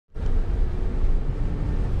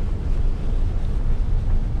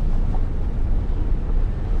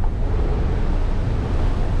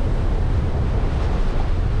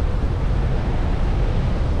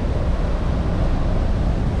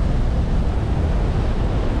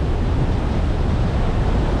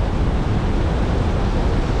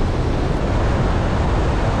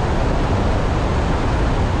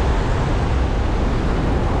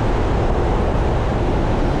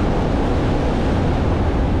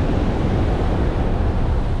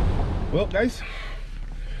Well, guys,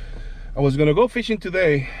 I was gonna go fishing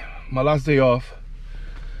today, my last day off,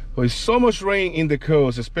 but it's so much rain in the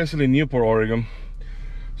coast, especially in Newport, Oregon.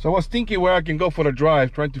 So I was thinking where I can go for a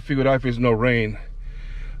drive, trying to figure out if there's no rain.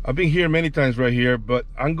 I've been here many times right here, but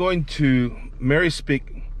I'm going to Mary's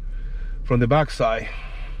Peak from the backside.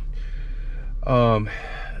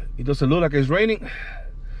 It doesn't look like it's raining.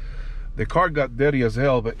 The car got dirty as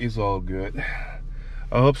hell, but it's all good.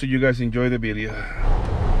 I hope so you guys enjoy the video.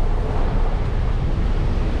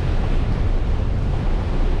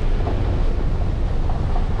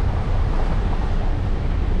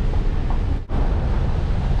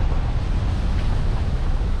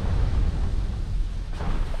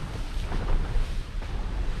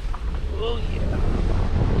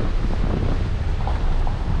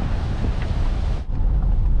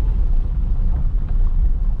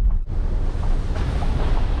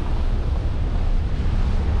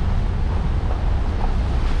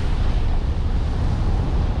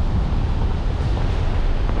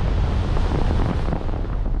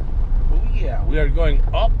 We are going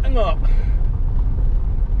up and up.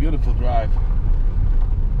 Beautiful drive.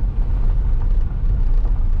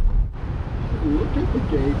 Look at the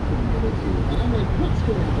gay community. And I'm like, what's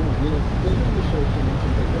going on? You know, they're doing the show for me.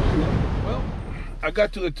 She's like, oh, yeah. Well, I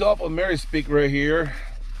got to the top of Mary's Peak right here.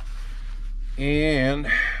 And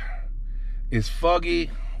it's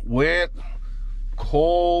foggy, wet,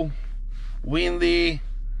 cold, windy.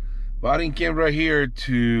 But I didn't came right here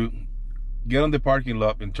to get on the parking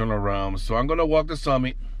lot and turn around. So I'm gonna walk the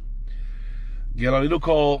summit, get a little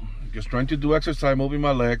cold, just trying to do exercise, moving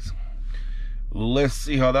my legs. Let's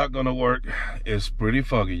see how that's gonna work. It's pretty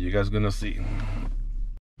foggy, you guys gonna see.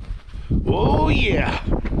 Oh yeah,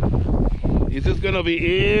 this is gonna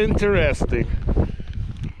be interesting.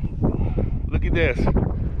 Look at this.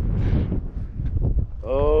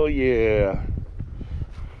 Oh yeah.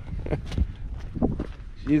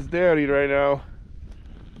 She's dirty right now.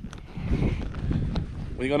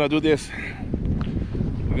 We're gonna do this.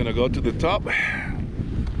 We're gonna go to the top.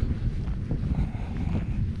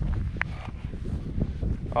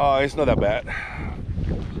 Oh, it's not that bad.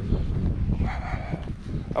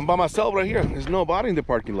 I'm by myself right here. There's nobody in the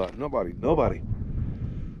parking lot. Nobody.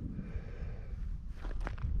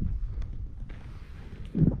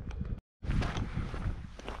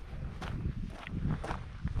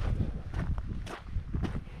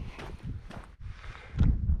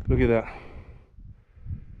 Look at that.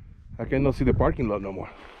 I cannot see the parking lot no more.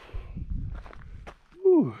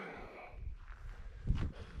 Woo.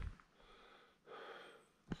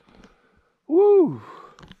 Woo.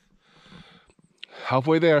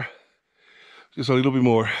 Halfway there. Just a little bit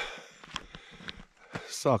more.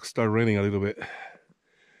 Sucks, start raining a little bit.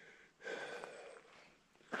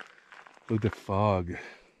 Look at the fog.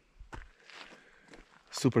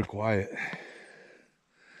 Super quiet.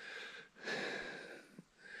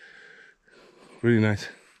 Really nice.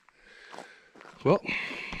 Well,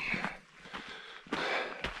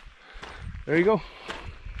 there you go.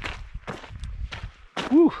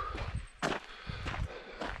 Woo.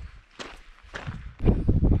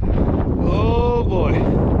 Oh boy.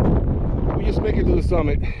 We just make it to the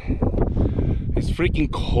summit. It's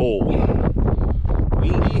freaking cold.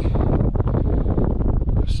 Windy.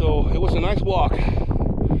 So it was a nice walk,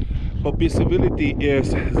 but visibility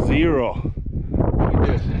is zero. Look at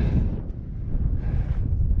this.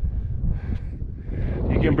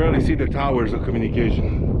 You can barely see the towers of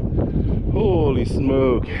communication. Holy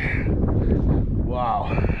smoke.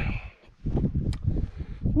 Wow.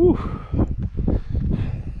 Whew.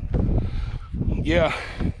 Yeah,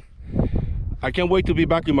 I can't wait to be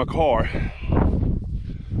back in my car.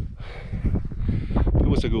 It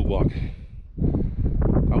was a good walk.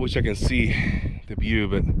 I wish I can see the view,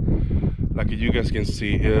 but like you guys can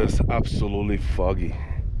see, it's absolutely foggy.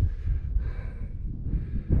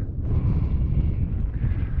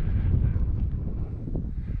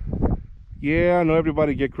 Yeah, I know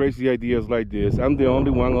everybody get crazy ideas like this. I'm the only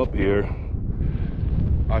one up here.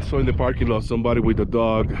 I saw in the parking lot somebody with a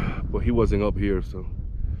dog, but he wasn't up here, so.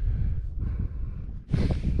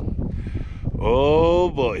 Oh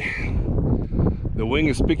boy. The wind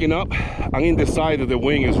is picking up. I'm in the side of the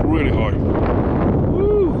wing is really hard.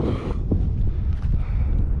 Woo.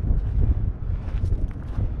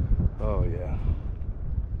 Oh yeah.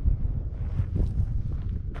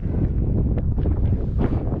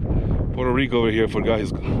 Puerto Rico over here forgot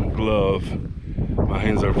his glove. My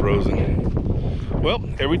hands are frozen. Well,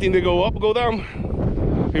 everything that go up, go down.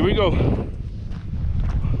 Here we go.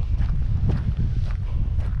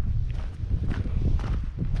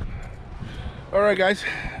 All right, guys.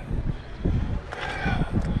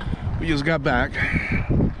 We just got back.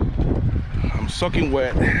 soaking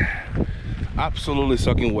wet, absolutely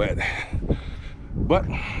soaking wet, but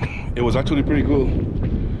it was actually pretty cool.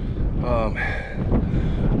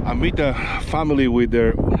 I meet the family with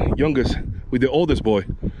their with the oldest boy.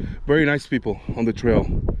 Very nice people on the trail.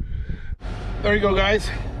 There you go, guys.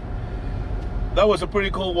 That was a pretty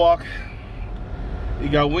cool walk.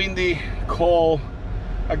 It got windy, cold.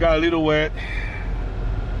 I got a little wet.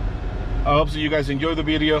 I hope so you guys enjoyed the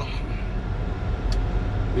video.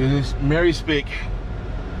 It is Mary's Peak.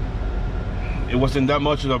 It wasn't that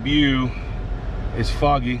much of a view. It's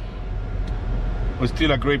foggy, but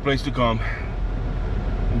still a great place to come.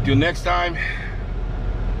 Until next time,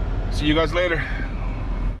 see you guys later.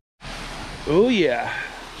 Oh yeah,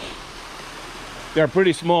 they're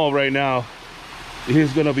pretty small right now. It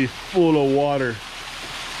is gonna be full of water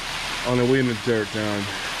on the winter time.